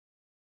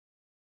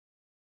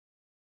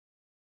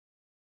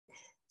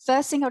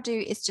First thing I'll do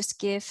is just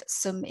give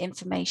some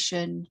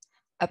information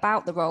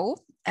about the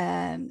role.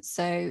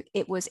 So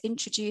it was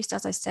introduced,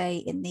 as I say,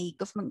 in the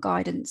government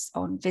guidance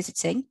on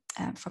visiting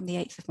from the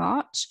 8th of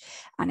March,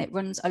 and it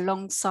runs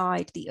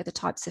alongside the other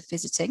types of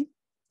visiting.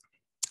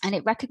 And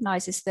it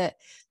recognises that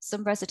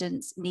some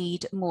residents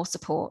need more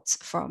support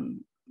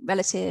from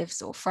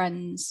relatives or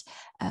friends,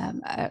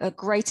 a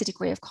greater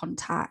degree of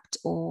contact,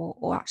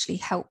 or actually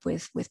help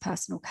with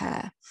personal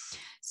care.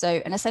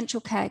 So an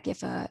essential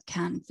caregiver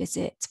can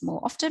visit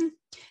more often.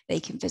 They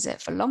can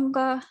visit for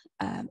longer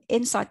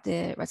inside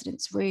the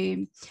resident's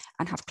room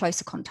and have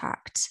closer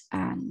contact.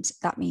 And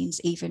that means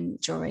even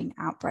during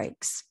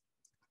outbreaks.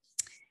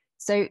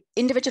 So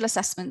individual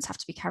assessments have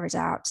to be carried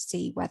out to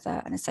see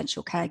whether an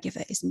essential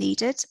caregiver is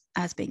needed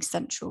as being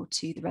central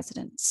to the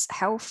resident's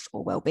health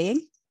or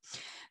well-being.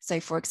 So,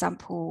 for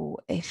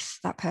example, if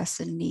that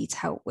person needs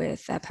help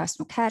with their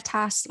personal care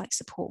tasks, like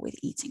support with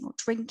eating or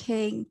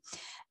drinking,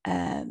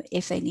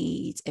 if they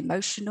need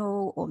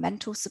emotional or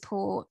mental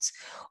support,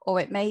 or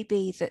it may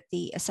be that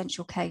the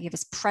essential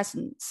caregiver's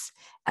presence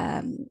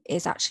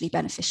is actually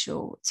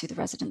beneficial to the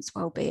resident's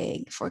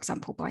well-being, for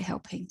example, by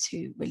helping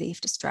to relieve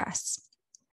distress.